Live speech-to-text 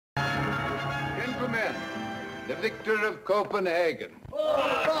Gentlemen, the victor of Copenhagen.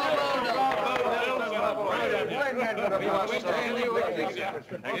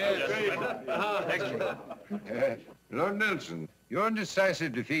 Lord Nelson, your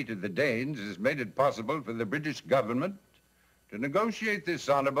decisive defeat of the Danes has made it possible for the British government to negotiate this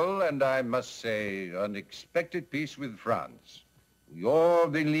honorable and, I must say, unexpected peace with France. We all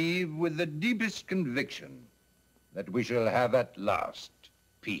believe with the deepest conviction that we shall have at last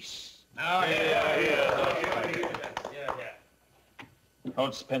peace.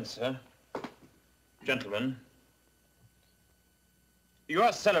 Lord Spencer, gentlemen, you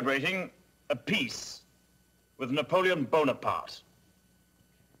are celebrating a peace with Napoleon Bonaparte.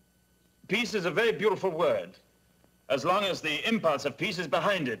 Peace is a very beautiful word, as long as the impulse of peace is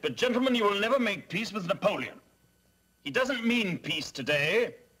behind it. But gentlemen, you will never make peace with Napoleon. He doesn't mean peace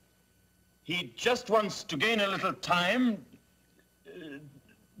today. He just wants to gain a little time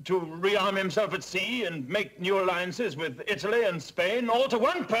to rearm himself at sea and make new alliances with Italy and Spain, all to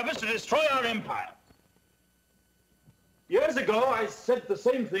one purpose, to destroy our empire. Years ago, I said the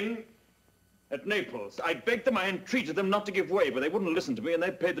same thing at Naples. I begged them, I entreated them not to give way, but they wouldn't listen to me, and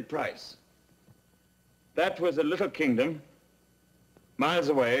they paid the price. That was a little kingdom, miles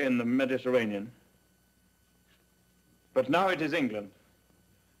away in the Mediterranean. But now it is England,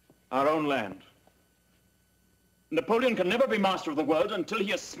 our own land. Napoleon can never be master of the world until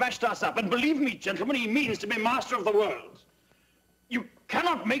he has smashed us up. And believe me, gentlemen, he means to be master of the world. You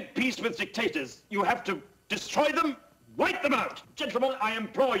cannot make peace with dictators. You have to destroy them, wipe them out. Gentlemen, I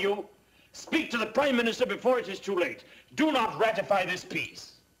implore you, speak to the Prime Minister before it is too late. Do not ratify this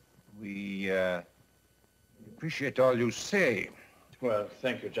peace. We appreciate all you say. Well,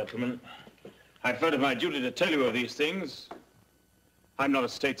 thank you, gentlemen. I felt it my duty to tell you of these things. I'm not a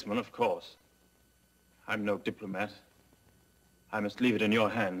statesman, of course. I'm no diplomat. I must leave it in your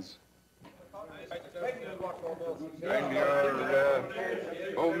hands. And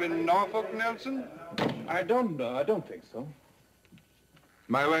you're home in Norfolk, Nelson? I don't think so.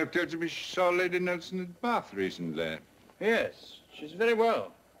 My wife tells me she saw Lady Nelson at Bath recently. Yes, she's very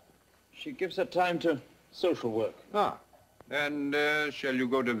well. She gives her time to social work. Ah, and shall you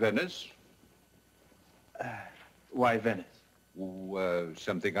go to Venice? Why Venice?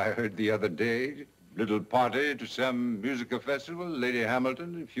 Something I heard the other day. Little party to some musical festival. Lady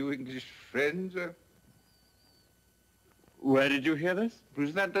Hamilton, a few English friends. Where did you hear this? It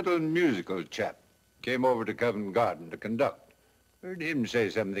was that little musical chap. Came over to Covent Garden to conduct. Heard him say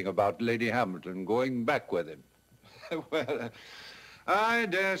something about Lady Hamilton going back with him. Well, I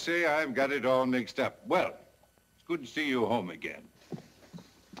dare say I've got it all mixed up. Well, it's good to see you home again.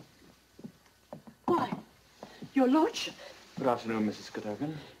 Why, your lordship. Good afternoon, Mrs.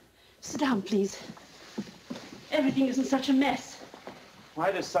 Cadogan. Sit down, please. Everything is in such a mess.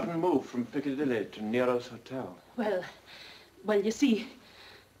 Why this sudden move from Piccadilly to Nero's Hotel? Well, you see,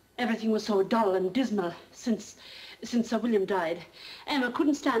 everything was so dull and dismal since Sir William died. Emma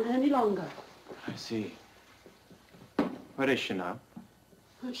couldn't stand it any longer. I see. Where is she now?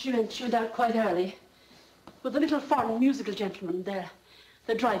 She went out quite early with a little foreign musical gentleman. They're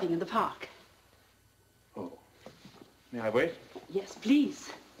driving in the park. Oh. May I wait? Yes, please.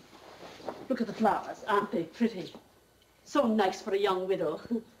 Look at the flowers. Aren't they pretty? So nice for a young widow.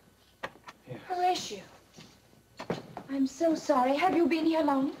 Yes. Horatio, I'm so sorry. Have you been here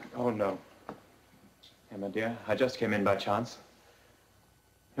long? Oh, no. Emma, dear, I just came in by chance.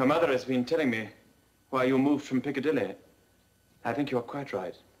 Your mother has been telling me why you moved from Piccadilly. I think you're quite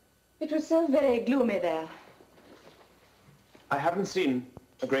right. It was so very gloomy there. I haven't seen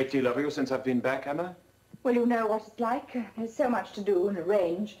a great deal of you since I've been back, Emma. Well, you know what it's like. There's so much to do and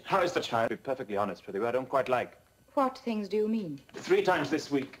arrange. How is the child? To be perfectly honest with you, I don't quite like. What things do you mean? 3 times this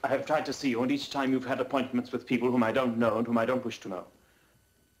week, I have tried to see you, and each time you've had appointments with people whom I don't know and whom I don't wish to know.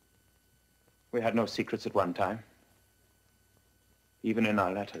 We had no secrets at one time, even in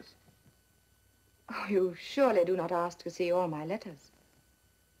our letters. Oh, you surely do not ask to see all my letters.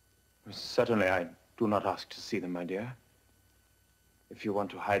 Certainly, I do not ask to see them, my dear. If you want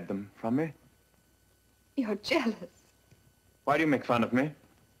to hide them from me. You're jealous. Why do you make fun of me?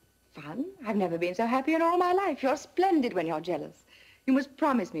 Fun? I've never been so happy in all my life. You're splendid when you're jealous. You must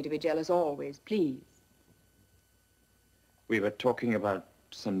promise me to be jealous always, please. We were talking about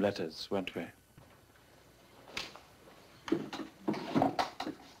some letters, weren't we?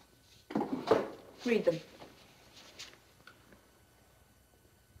 Read them.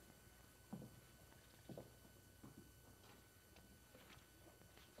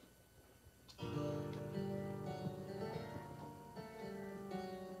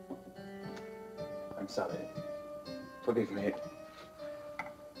 I'm sorry. Forgive me.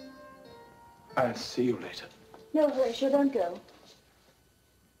 I'll see you later. No, Horatio, don't go.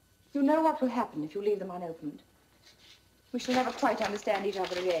 You know what will happen if you leave them unopened. We shall never quite understand each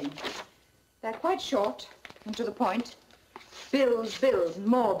other again. They're quite short and to the point. Bills, bills, and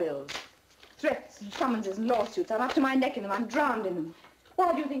more bills. Threats and summonses and lawsuits. I'm up to my neck in them. I'm drowned in them.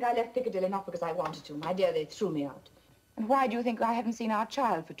 Why do you think I left Piccadilly? Not because I wanted to. My dear, they threw me out. And why do you think I haven't seen our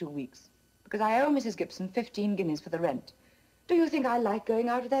child for 2 weeks? Because I owe Mrs. Gibson 15 guineas for the rent. Do you think I like going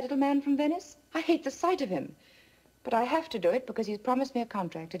out with that little man from Venice? I hate the sight of him. But I have to do it because he's promised me a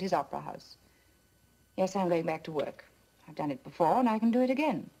contract at his opera house. Yes, I'm going back to work. I've done it before, and I can do it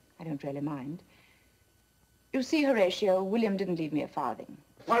again. I don't really mind. You see, Horatio, William didn't leave me a farthing.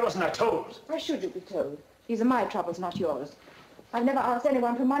 Why wasn't I told? Why should you be told? These are my troubles, not yours. I've never asked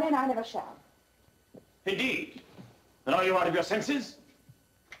anyone for money, and I never shall. Indeed. And are you out of your senses?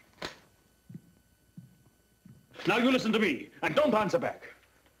 Now you listen to me, and don't answer back.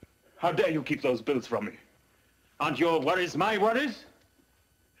 How dare you keep those bills from me? Aren't your worries my worries?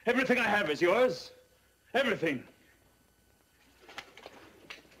 Everything I have is yours. Everything.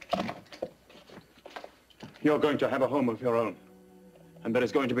 You're going to have a home of your own. And there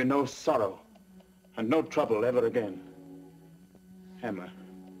is going to be no sorrow and no trouble ever again. Emma.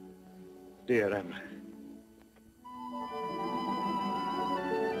 Dear Emma.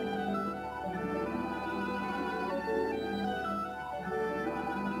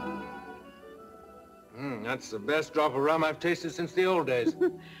 That's the best drop of rum I've tasted since the old days.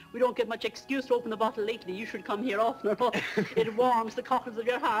 We don't get much excuse to open the bottle lately. You should come here oftener. It warms the cockles of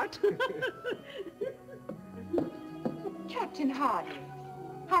your heart. Captain Hardy,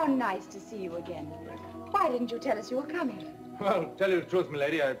 how nice to see you again. Why didn't you tell us you were coming? Well, tell you the truth,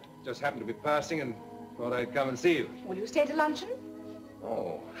 milady, I just happened to be passing and thought I'd come and see you. Will you stay to luncheon?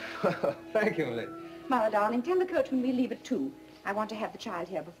 Oh, thank you, milady. Mother, darling, tell the coachman we'll leave at 2. I want to have the child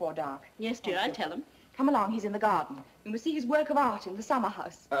here before dark. Yes, dear, I'll tell him. Come along, he's in the garden. You must see his work of art in the summer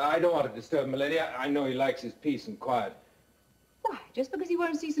house. I don't want to disturb him, milady. I know he likes his peace and quiet. Why, just because he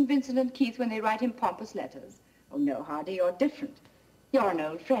won't see St. Vincent and Keith when they write him pompous letters. Oh, no, Hardy, you're different. You're an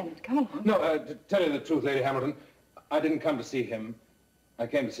old friend. Come along. No, to tell you the truth, Lady Hamilton, I didn't come to see him. I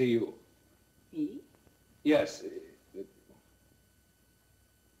came to see you. Me? Yes.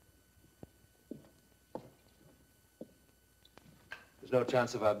 There's no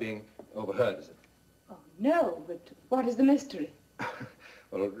chance of our being overheard, is it? Oh, no, but what is the mystery?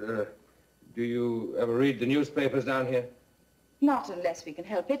 Well, do you ever read the newspapers down here? Not unless we can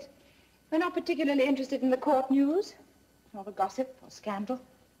help it. We're not particularly interested in the court news, or the gossip, or scandal.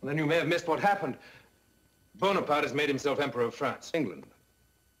 Well, then you may have missed what happened. Bonaparte has made himself Emperor of France, England.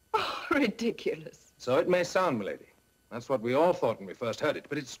 Oh, ridiculous. So it may sound, milady. That's what we all thought when we first heard it.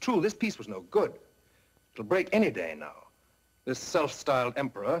 But it's true, this peace was no good. It'll break any day now. This self-styled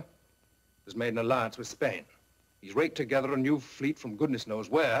emperor has made an alliance with Spain. He's raked together a new fleet from goodness knows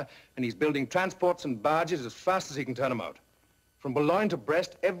where, and he's building transports and barges as fast as he can turn them out. From Boulogne to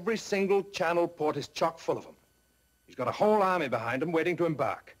Brest, every single channel port is chock full of them. He's got a whole army behind him waiting to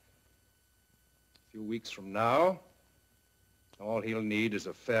embark. A few weeks from now, all he'll need is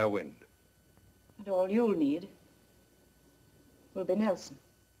a fair wind. And all you'll need will be Nelson.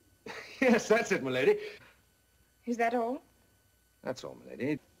 Yes, that's it, milady. Is that all? That's all,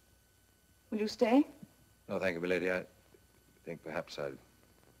 milady. Will you stay? No, thank you, milady. I think perhaps I'd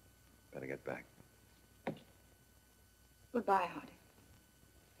better get back. Goodbye, Hardy.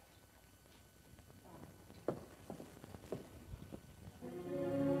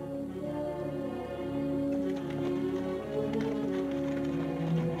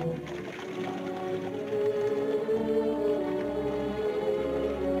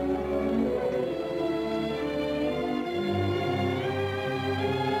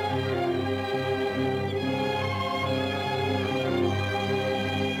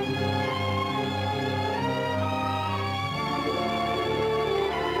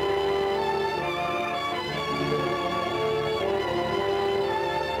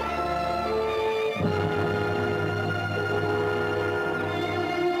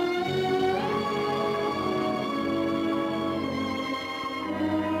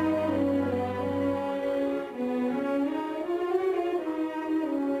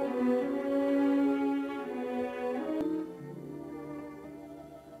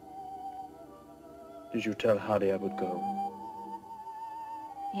 Did you tell Hardy I would go?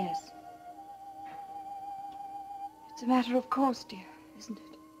 Yes. It's a matter of course, dear, isn't it?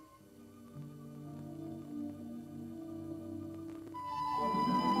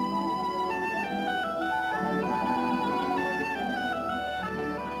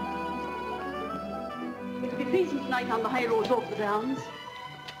 It'll be freezing tonight on the high roads over the downs.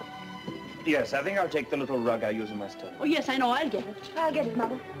 Yes, I think I'll take the little rug I use in my study. Oh, yes, I know. I'll get it. I'll get it,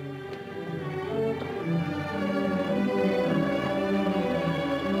 Mother.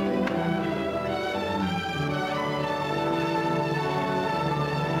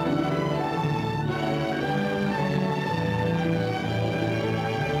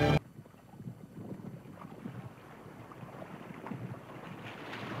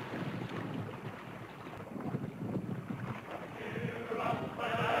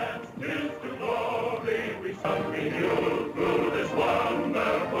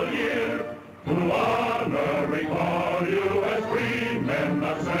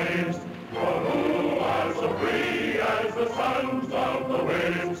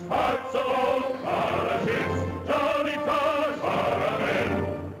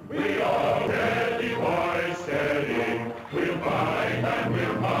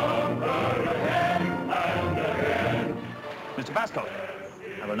 Mr. Pascal,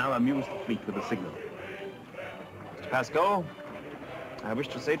 I will now amuse the fleet with a signal. Mr. Pascal, I wish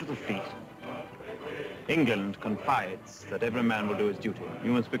to say to the fleet, England confides that every man will do his duty.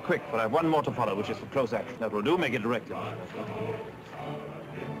 You must be quick, for I have one more to follow, which is for close action. That will do. Make it directly.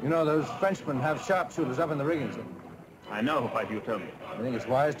 You know, those Frenchmen have sharpshooters up in the rigging. I know. Why do you tell me? I think it's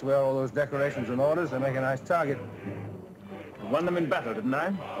wise to wear all those decorations and orders. They make a nice target. I won them in battle, didn't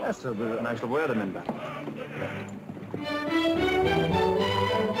I? Yes, sir, but... And I shall wear them in battle.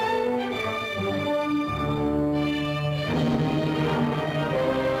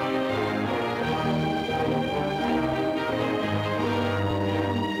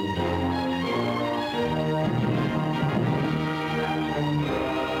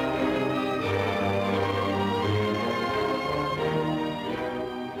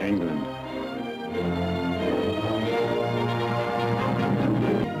 England.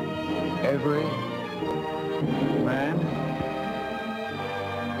 Every man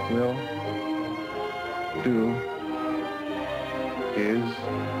will do his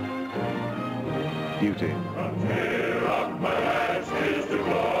duty. Tear up my lads, 'tis to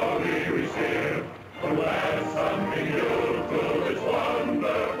glory we steer. The last something new through this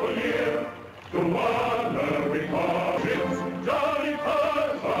wonderful year. To honor we call ships, jolly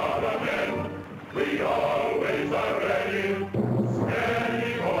cause are our men. We always are ready.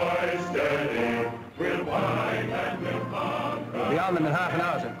 Steady, boys, steady. We'll find and we'll conquer. Be on them in half an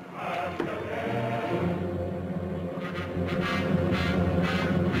hour, sir.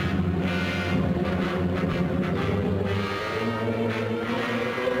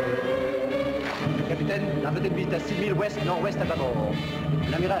 Capitaine, la flotte ennemie est à 6000 ouest, nord-ouest à bâbord.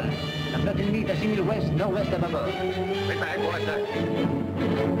 L'amiral, la flotte ennemie est à 6000 ouest, nord-ouest à bâbord. Prépare pour l'attaque.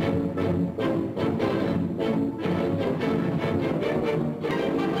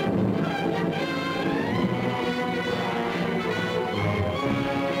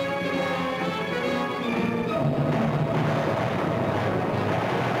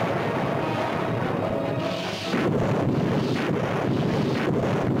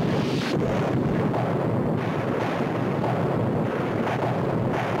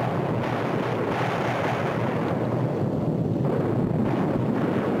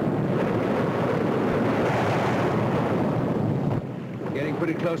 Getting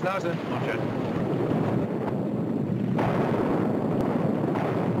pretty close now, sir. Not yet.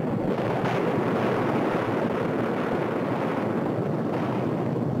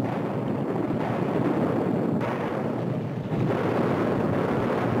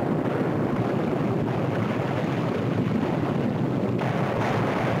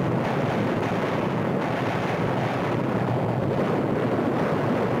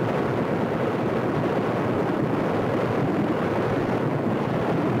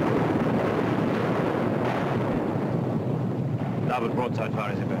 Starboard broadside, far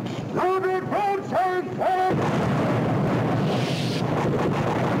as it goes. Starboard broadside, fire!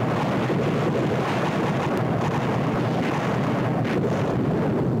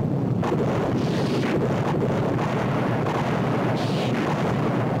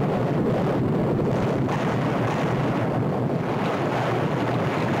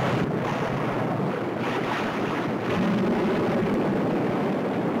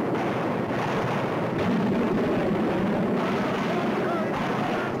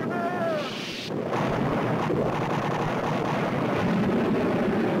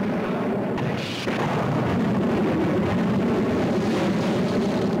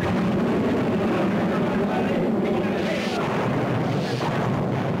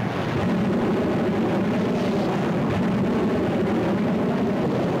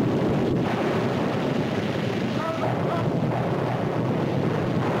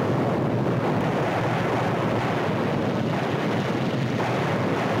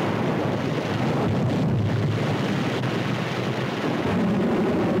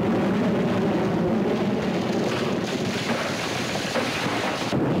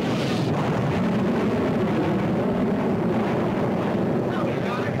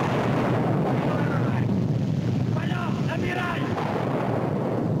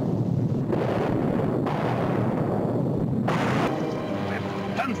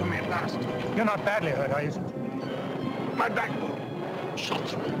 not badly hurt, are you? My backbone. Shot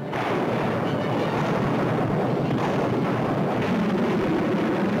through.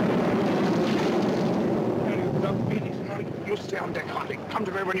 You stay on deck, Hardy. Come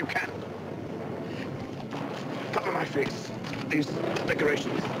to me when you can. Cover my face. These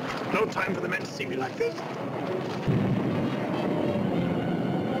decorations. No time for the men to see me like this.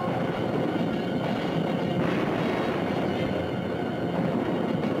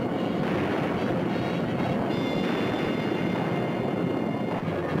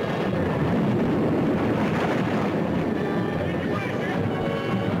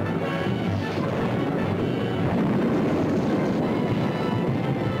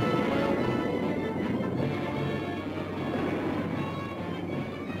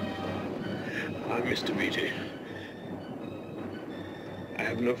 Mr. Beatty, I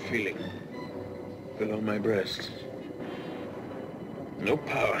have no feeling below my breast. No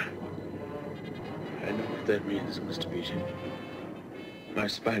power. I know what that means, Mr. Beatty. My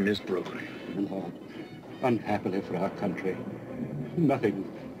spine is broken. Lord, unhappily for our country, nothing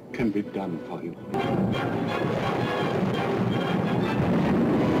can be done for you.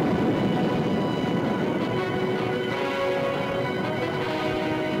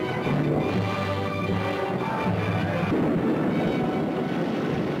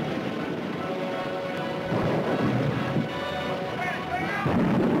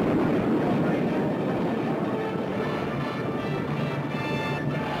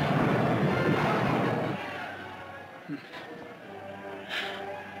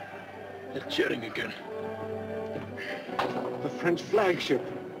 They're cheering again. The French flagship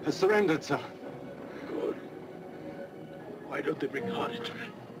has surrendered, sir. Good. Why don't they bring Hardy to me?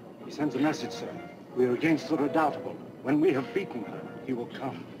 He sends a message, sir. We are against the Redoubtable. When we have beaten her, he will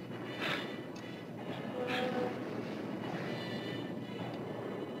come.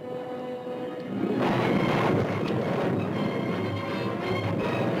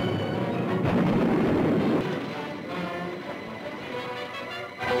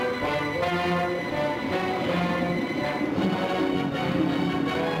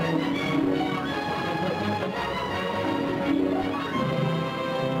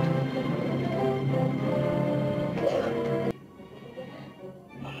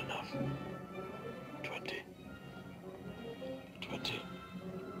 Not enough. 20. 20.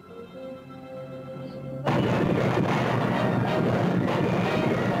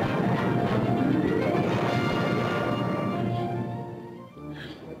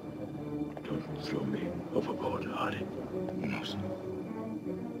 Don't throw me overboard, Hardy. No, sir.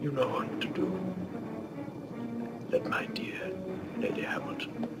 You know what to do. Let my dear Lady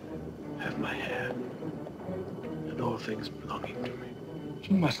Hamilton have my hair and all things belonging to me.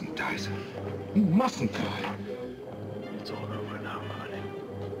 You mustn't die, sir. You mustn't die. It's all over now, Hardy.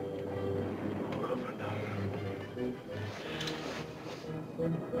 All over now.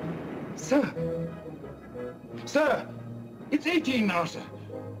 Sir! Sir! It's 18 now, sir.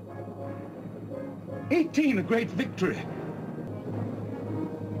 18, a great victory.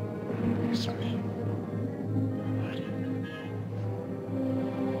 It's me. Hardy.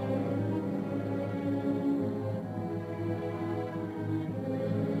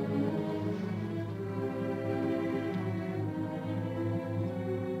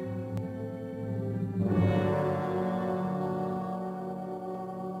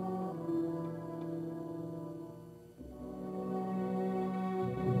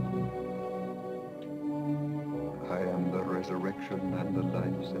 I am the resurrection and the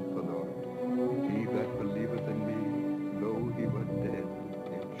life, said the Lord. He that believeth in me, though he were dead,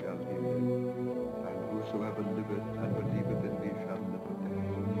 yet shall he live. And whosoever liveth and believeth in me shall never die.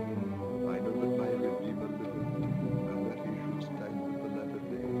 I know that my Redeemer liveth, and that he shall stand at the latter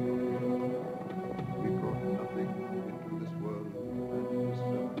day. We brought nothing into this world, and this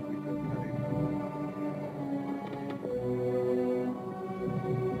we can carry no.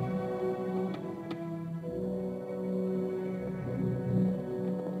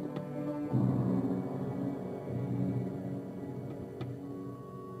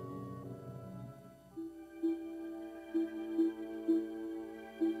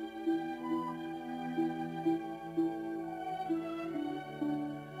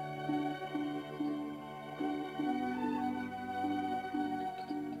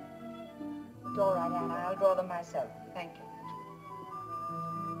 It's all right, Anna. I'll draw them myself. Thank you.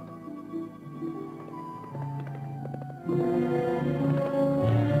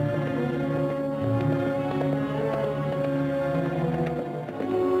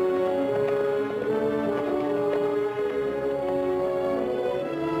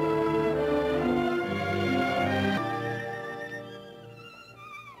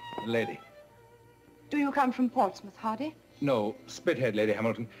 Lady, you come from Portsmouth, Hardy? No, Spithead, Lady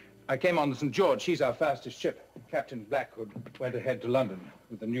Hamilton. I came on the St. George. She's our fastest ship. Captain Blackwood went ahead to London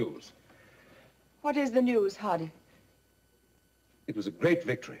with the news. What is the news, Hardy? It was a great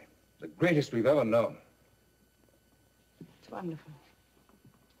victory. The greatest we've ever known. It's wonderful.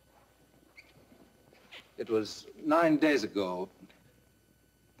 It was 9 days ago.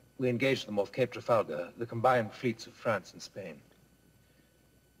 We engaged them off Cape Trafalgar, the combined fleets of France and Spain.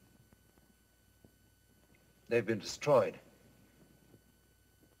 They've been destroyed.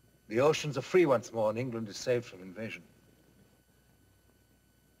 The oceans are free once more, and England is saved from invasion.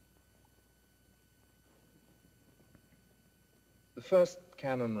 The first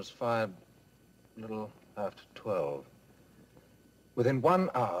cannon was fired a little after 12. Within 1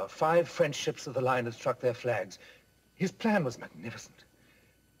 hour, 5 French ships of the line had struck their flags. His plan was magnificent.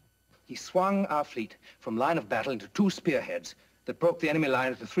 He swung our fleet from line of battle into 2 spearheads that broke the enemy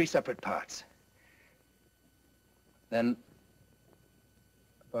line into 3 separate parts. Then,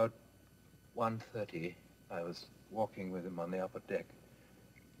 about 1:30, I was walking with him on the upper deck.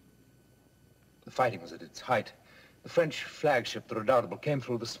 The fighting was at its height. The French flagship, the Redoubtable, came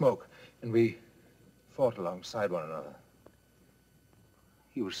through the smoke, and we fought alongside one another.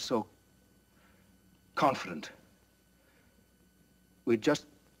 He was so confident. We just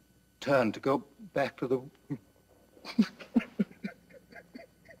turned to go back to the...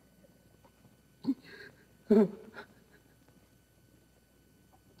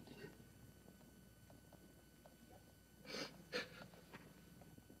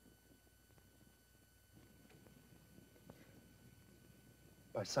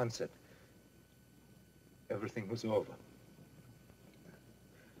 By sunset, everything was over.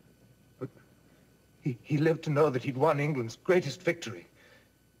 But he lived to know that he'd won England's greatest victory.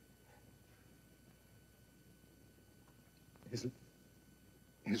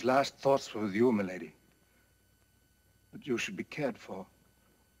 His last thoughts were with you, milady. That you should be cared for.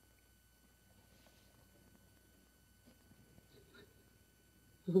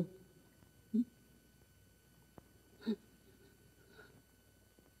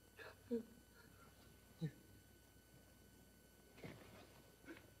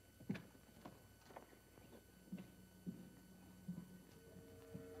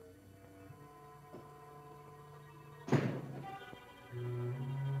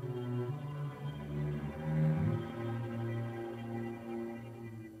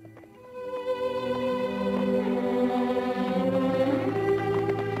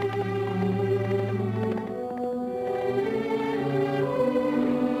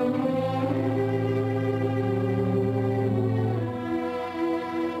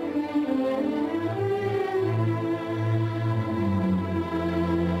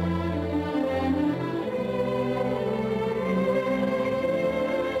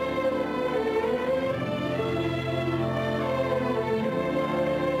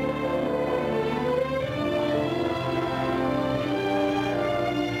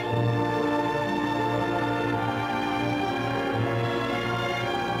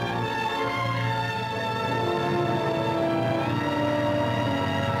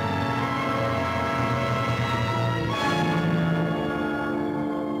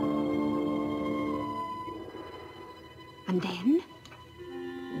 And then?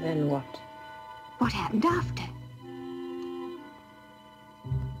 Then what? What happened after?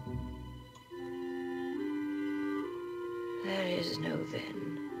 There is no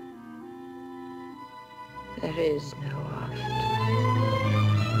then. There is no after.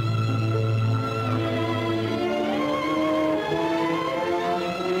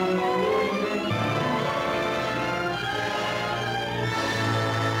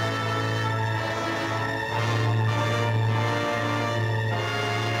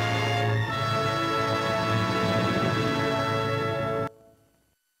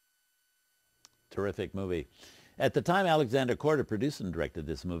 Terrific movie. At the time Alexander Korda produced and directed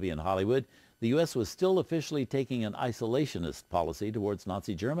this movie in Hollywood, the U.S. was still officially taking an isolationist policy towards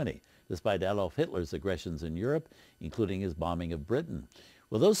Nazi Germany, despite Adolf Hitler's aggressions in Europe, including his bombing of Britain.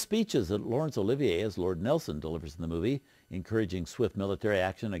 Well, those speeches that Laurence Olivier as Lord Nelson delivers in the movie, encouraging swift military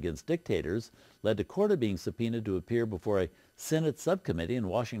action against dictators, led to Korda being subpoenaed to appear before a Senate subcommittee in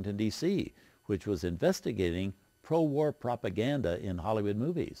Washington, D.C., which was investigating pro-war propaganda in Hollywood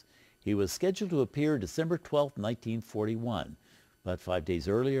movies. He was scheduled to appear December 12, 1941. But 5 days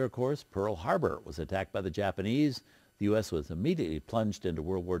earlier, of course, Pearl Harbor was attacked by the Japanese. The U.S. was immediately plunged into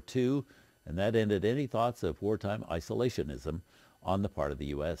World War II, and that ended any thoughts of wartime isolationism on the part of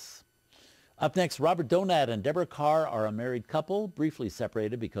the U.S. Up next, Robert Donat and Deborah Carr are a married couple, briefly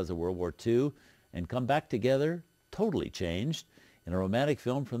separated because of World War II, and come back together, totally changed, in a romantic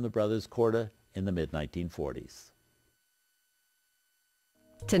film from the brothers Korda in the mid-1940s.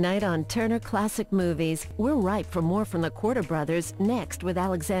 Tonight on Turner Classic Movies, we're ripe for more from the Quarter Brothers, next with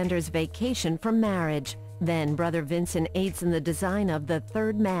Alexander's Vacation from Marriage. Then Brother Vincent aids in the design of The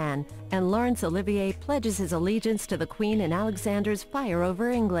Third Man, and Laurence Olivier pledges his allegiance to the Queen in Alexander's Fire over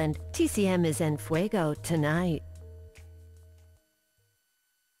England. TCM is En Fuego tonight.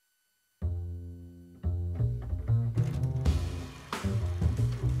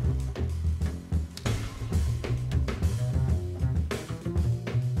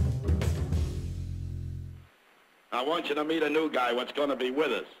 I want you to meet a new guy what's going to be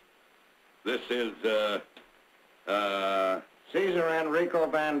with us. This is, Caesar Enrico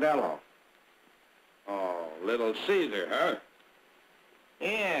Bandello. Oh, Little Caesar, huh?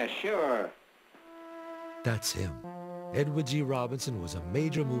 Yeah, sure. That's him. Edward G. Robinson was a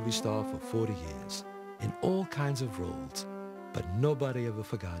major movie star for 40 years, in all kinds of roles, but nobody ever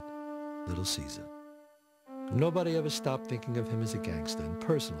forgot Little Caesar. Nobody ever stopped thinking of him as a gangster, and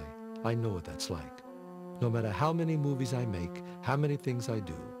personally, I know what that's like. No matter how many movies I make, how many things I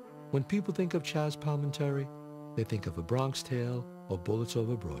do, when people think of Chazz Palminteri, they think of A Bronx Tale or Bullets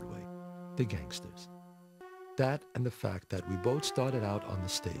Over Broadway, the gangsters. That and the fact that we both started out on the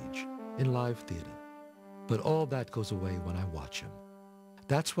stage, in live theater. But all that goes away when I watch him.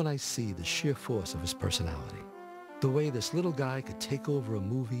 That's when I see the sheer force of his personality. The way this little guy could take over a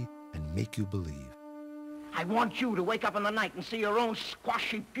movie and make you believe. I want you to wake up in the night and see your own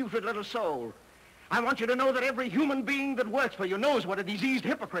squashy, putrid little soul. I want you to know that every human being that works for you knows what a diseased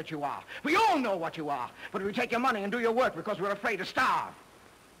hypocrite you are. We all know what you are, but we take your money and do your work because we're afraid to starve.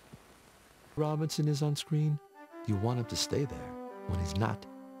 Robinson is on screen, you want him to stay there. When he's not,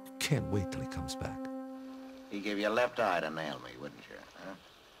 you can't wait till he comes back. He'd give you a left eye to nail me, wouldn't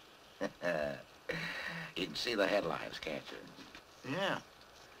you? Huh? You can see the headlines, can't you? Yeah.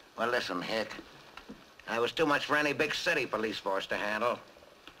 Well, listen, Hick. I was too much for any big city police force to handle.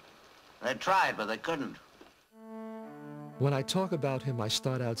 They tried, but they couldn't. When I talk about him, I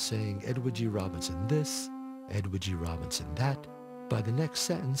start out saying Edward G. Robinson this, Edward G. Robinson that. By the next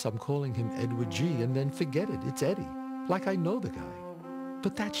sentence, I'm calling him Edward G. and then forget it, it's Eddie. Like I know the guy.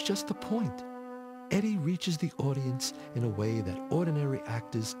 But that's just the point. Eddie reaches the audience in a way that ordinary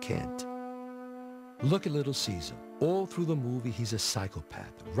actors can't. Look at Little Caesar. All through the movie, he's a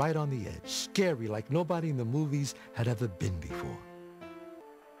psychopath, right on the edge, scary like nobody in the movies had ever been before.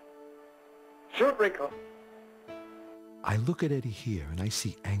 Shoot, Rico. I look at Eddie here and I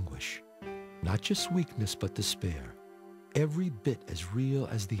see anguish. Not just weakness, but despair. Every bit as real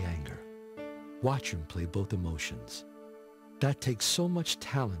as the anger. Watch him play both emotions. That takes so much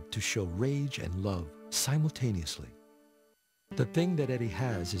talent to show rage and love simultaneously. The thing that Eddie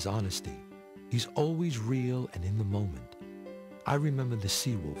has is honesty. He's always real and in the moment. I remember The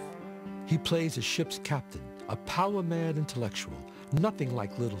Seawolf. He plays a ship's captain, a power-mad intellectual, nothing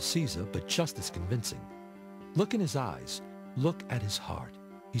like Little Caesar, but just as convincing. Look in his eyes. Look at his heart.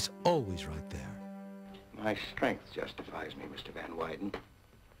 He's always right there. My strength justifies me, Mr. Van Weyden.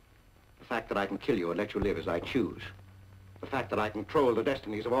 The fact that I can kill you and let you live as I choose. The fact that I control the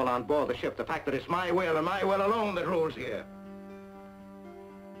destinies of all on board the ship. The fact that it's my will and my will alone that rules here.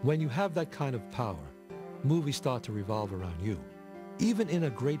 When you have that kind of power, movies start to revolve around you. Even in a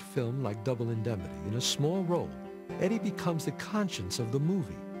great film like Double Indemnity, in a small role, Eddie becomes the conscience of the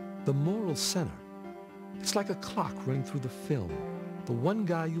movie, the moral center. It's like a clock running through the film, the one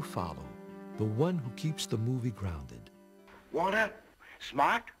guy you follow, the one who keeps the movie grounded. Walter,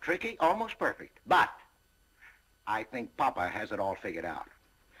 smart, tricky, almost perfect. But I think Papa has it all figured out.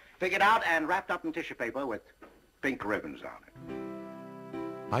 Figured out and wrapped up in tissue paper with pink ribbons on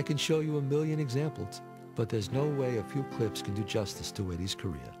it. I can show you a million examples, but there's no way a few clips can do justice to Eddie's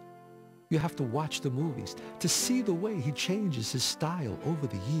career. You have to watch the movies to see the way he changes his style over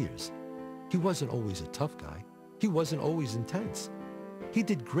the years. He wasn't always a tough guy. He wasn't always intense. He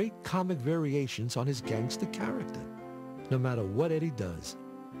did great comic variations on his gangster character. No matter what Eddie does,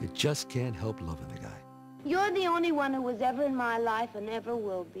 you just can't help loving the guy. You're the only one who was ever in my life and ever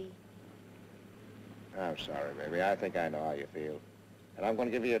will be. I'm sorry, baby. I think I know how you feel. And I'm going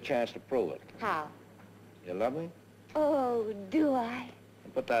to give you a chance to prove it. How? You love me? Oh, do I?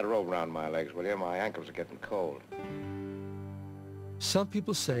 Put that rope around my legs, will you? My ankles are getting cold. Some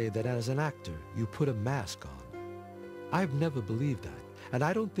people say that as an actor, you put a mask on. I've never believed that, and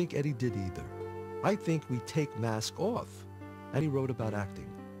I don't think Eddie did either. I think we take masks off. And he wrote about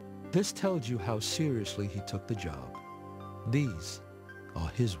acting. This tells you how seriously he took the job. These are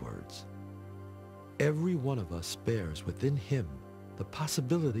his words. Every one of us bears within him the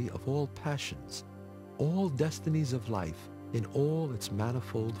possibility of all passions, all destinies of life in all its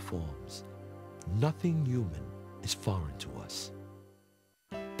manifold forms. Nothing human is foreign to us.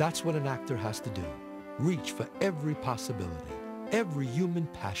 That's what an actor has to do. Reach for every possibility, every human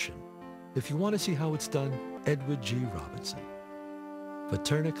passion. If you want to see how it's done, Edward G. Robinson. For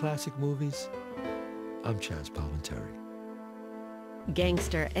Turner Classic Movies, I'm Chaz Palminteri.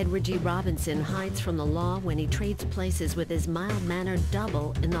 Gangster Edward G. Robinson hides from the law when he trades places with his mild-mannered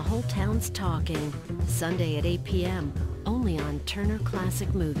double in the whole town's talking. Sunday at 8 p.m., only on Turner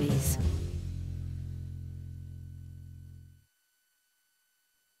Classic Movies.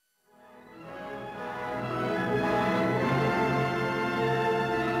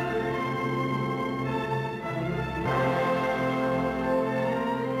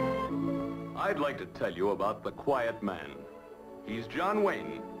 I'd like to tell you about The Quiet Man. He's John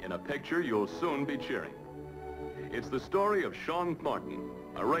Wayne in a picture you'll soon be cheering. It's the story of Sean Thornton,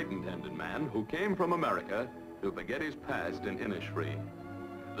 a right-intended man who came from America to forget his past in Innisfree.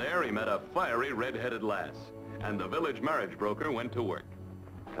 There he met a fiery red-headed lass, and the village marriage broker went to work.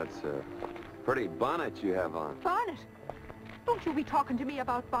 That's a pretty bonnet you have on. Bonnet? Don't you be talking to me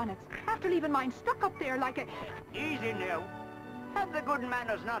about bonnets, after leaving mine stuck up there like a... Easy now. Have the good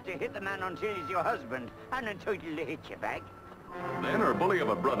manners not to hit the man until he's your husband and entitled to hit you back. Then her bully of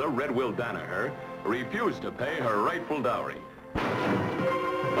a brother, Red Will Danaher, refused to pay her rightful dowry.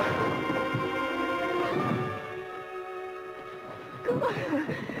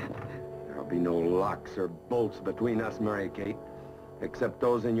 There'll be no locks or bolts between us, Mary Kate, except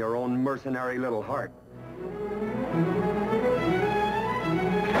those in your own mercenary little heart.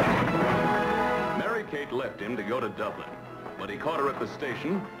 Mary Kate left him to go to Dublin, but he caught her at the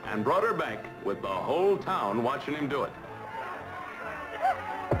station and brought her back with the whole town watching him do it.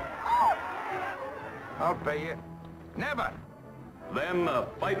 I'll pay you. Never! Then a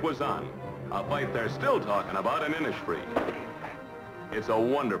fight was on. A fight they're still talking about in Innisfree. It's a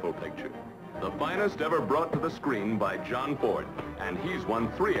wonderful picture. The finest ever brought to the screen by John Ford, and he's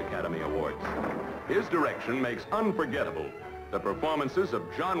won 3 Academy Awards. His direction makes unforgettable the performances of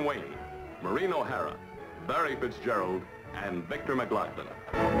John Wayne, Maureen O'Hara, Barry Fitzgerald, and Victor McLaglen.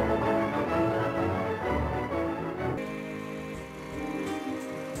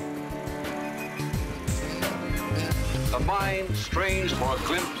 The mind strains for a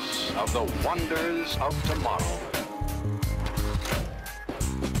glimpse of the wonders of tomorrow.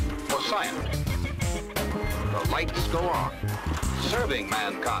 For science, the lights go on, serving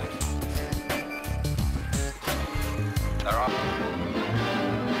mankind. There are...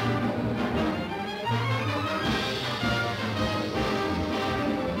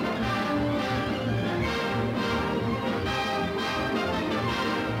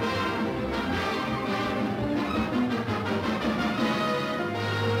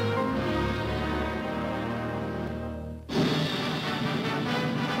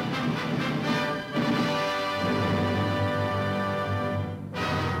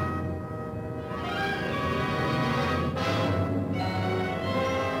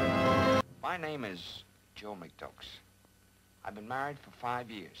 My name is Joe McDukes. I've been married for 5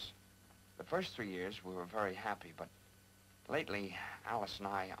 years. The first 3 years we were very happy, but lately Alice and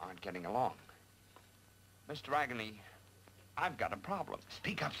I aren't getting along. Mr. Agony, I've got a problem.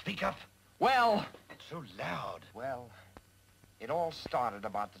 Speak up, speak up. Well... It's so loud. Well, it all started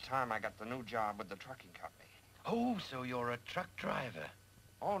about the time I got the new job with the trucking company. Oh, so you're a truck driver.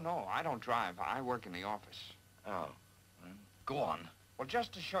 Oh, no, I don't drive. I work in the office. Oh, go on. Well,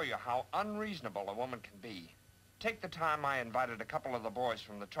 just to show you how unreasonable a woman can be, take the time I invited a couple of the boys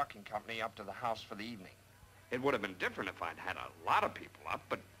from the trucking company up to the house for the evening. It would have been different if I'd had a lot of people up,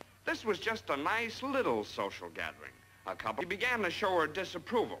 but this was just a nice little social gathering. A couple began to show her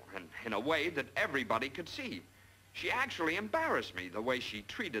disapproval, and in a way that everybody could see. She actually embarrassed me the way she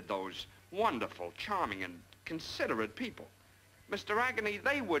treated those wonderful, charming, and considerate people. Mr. Agony,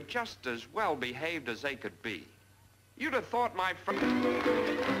 they were just as well behaved as they could be. You'd have thought my friend...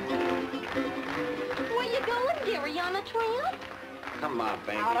 Where you going, dearie, on a tramp? Come on,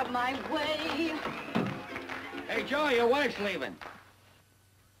 baby. Out of my way. Hey, Joe, your wife's leaving.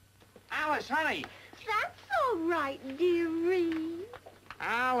 Alice, honey. That's all right, dearie.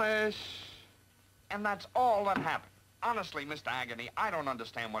 Alice. And that's all that happened. Honestly, Mr. Agony, I don't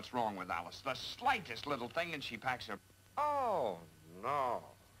understand what's wrong with Alice. The slightest little thing and she packs her... Oh, no.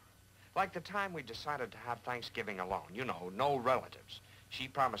 Like the time we decided to have Thanksgiving alone. You know, no relatives. She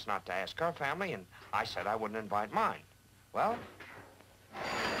promised not to ask her family, and I said I wouldn't invite mine. Well...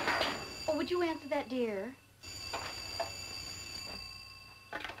 Oh, would you answer that, dear?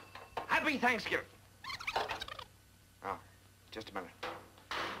 Happy Thanksgiving. Oh, just a minute.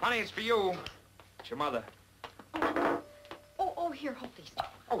 Honey, it's for you. It's your mother. Oh, here, hold these.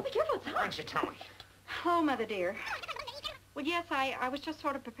 Oh, be careful, it's hot. Why don't you tell me? Hello, Mother dear. Well, yes, I was just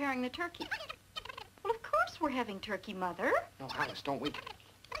sort of preparing the turkey. Well, of course we're having turkey, Mother. No, Alice, don't we?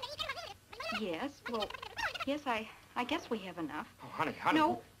 Yes, well, yes, I guess we have enough. Oh, honey.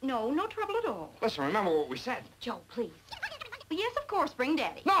 No trouble at all. Listen, remember what we said. Joe, please. Well, yes, of course, bring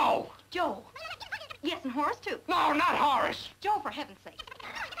Daddy. No! Joe. Yes, and Horace, too. No, not Horace. Joe, for heaven's sake.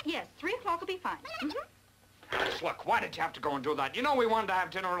 Yes, 3 o'clock will be fine. Alice, look, why did you have to go and do that? You know we wanted to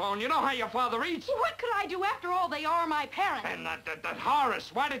have dinner alone. You know how your father eats. Well, what could I do? After all, they are my parents. And that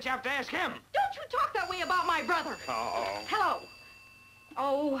Horace, why did you have to ask him? Don't you talk that way about my brother. Oh. Hello.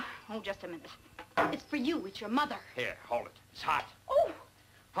 Oh, just a minute. It's for you. It's your mother. Here, hold it. It's hot. Oh.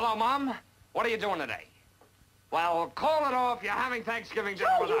 Hello, Mom. What are you doing today? Well, call it off. You're having Thanksgiving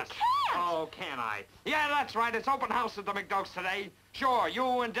dinner with us. Can't. Oh, can I? Yeah, that's right. It's open house at the McDukes today. Sure,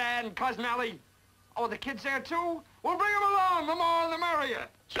 you and Dad and Cousin Ellie. Oh, the kids there, too? Well, bring them along. The more the merrier.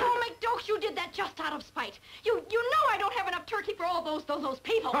 Joe McDukes, you did that just out of spite. You know I don't have enough turkey for all those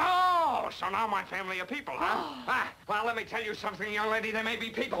people. Oh, so now my family are people, huh? Well, let me tell you something, young lady. They may be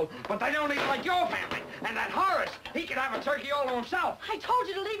people, but they don't eat like your family. And that Horace, he could have a turkey all to himself. I told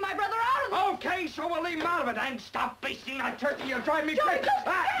you to leave my brother out of it. Okay, so we'll leave him out of it. And stop basting that turkey. You'll drive me Joe crazy.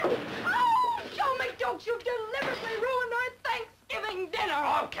 McDukes, Oh, Joe McDukes, you've deliberately ruined our Thanksgiving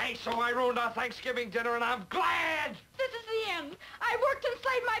dinner. Okay, so I ruined our Thanksgiving dinner, and I'm glad. This is the end. I worked and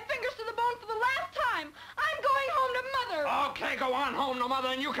slaved my fingers to the bone for the last time. I'm going home to Mother. Okay, go on home to Mother,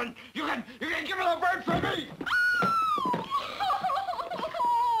 and you can give her the bird for me.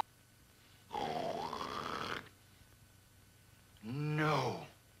 No.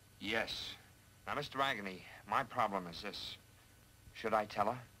 Yes. Now, Mr. Agony, my problem is this. Should I tell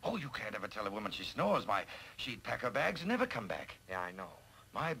her? Oh, you can't ever tell a woman she snores. She'd pack her bags and never come back. Yeah, I know.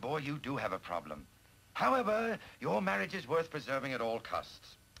 My boy, you do have a problem. However, your marriage is worth preserving at all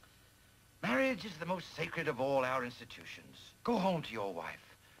costs. Marriage is the most sacred of all our institutions. Go home to your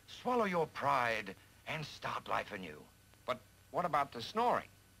wife, swallow your pride, and start life anew. But what about the snoring?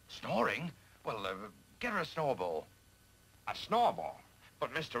 Snoring? Well, get her a snorball. A snorball?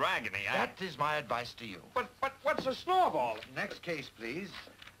 But, Mr. Agony, That is my advice to you. But what's a snorball? Next case, please.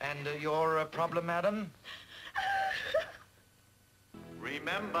 And your problem, madam?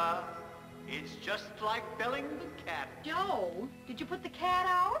 Remember, it's just like belling the cat. Joe, did you put the cat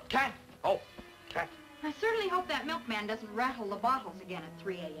out? Cat? Oh, cat. I certainly hope that milkman doesn't rattle the bottles again at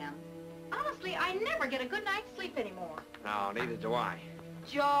 3 a.m. Honestly, I never get a good night's sleep anymore. No, neither do I.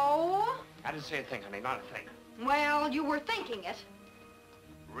 Joe? I didn't say a thing, honey, not a thing. Well, you were thinking it.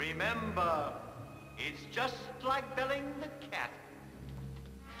 Remember, it's just like belling the cat.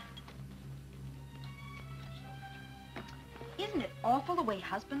 Isn't it awful the way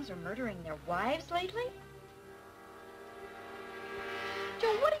husbands are murdering their wives lately?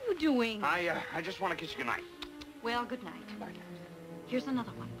 Joe, what are you doing? I just want to kiss you goodnight. Well, good night. Here's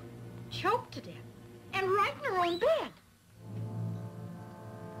another one. Choked to death. And right in her own bed.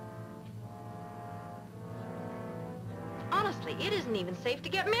 Honestly, it isn't even safe to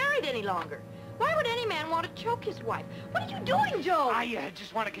get married any longer. Why would any man want to choke his wife? What are you doing, Joe? I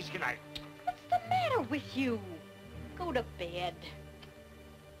just want to kiss you goodnight. What's the matter with you? Go to bed.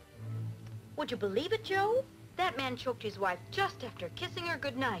 Would you believe it, Joe? That man choked his wife just after kissing her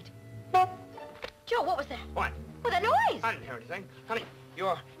goodnight. Joe, what was that? What? What, that noise? I didn't hear anything. Honey,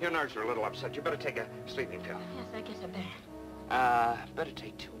 your nerves are a little upset. You better take a sleeping pill. Yes, I guess I better. Better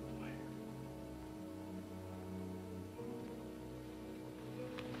take 2.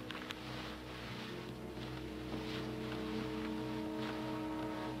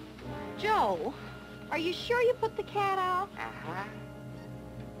 Joe, are you sure you put the cat out? Uh-huh.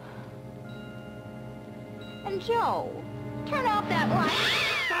 And Joe, turn off that light.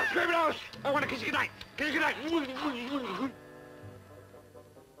 Stop screaming out! I want to kiss you goodnight. Kiss you goodnight.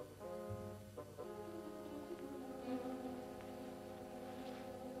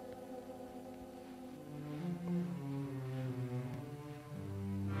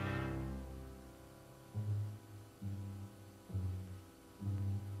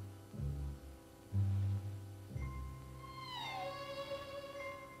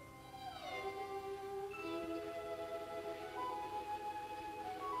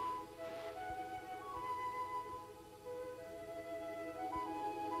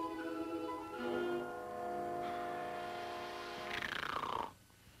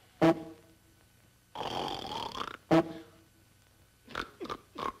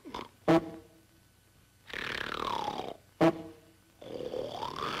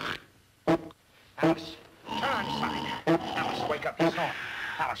 Alice, turn on your side. Alice, wake up. You're snoring.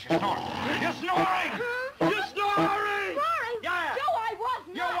 Alice, you're snoring. You're snoring! You're snoring! Snoring? Yeah,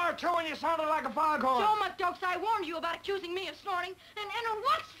 too, and you sounded like a foghorn. Joe McDukes, I warned you about accusing me of snoring. And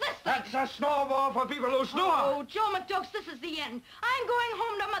what's this thing? That's a snowball for people who snore. Oh, Joe McDukes, this is the end. I'm going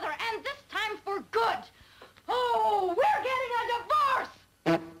home to Mother, and this time for good. Oh, we're getting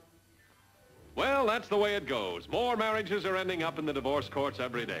a divorce! Well, that's the way it goes. More marriages are ending up in the divorce courts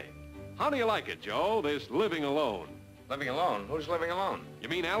every day. How do you like it, Joe, this living alone? Living alone? Who's living alone? You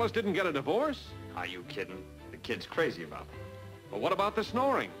mean Alice didn't get a divorce? Are you kidding? The kid's crazy about it. Well, what about the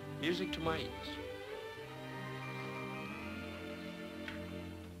snoring? Music to my ears.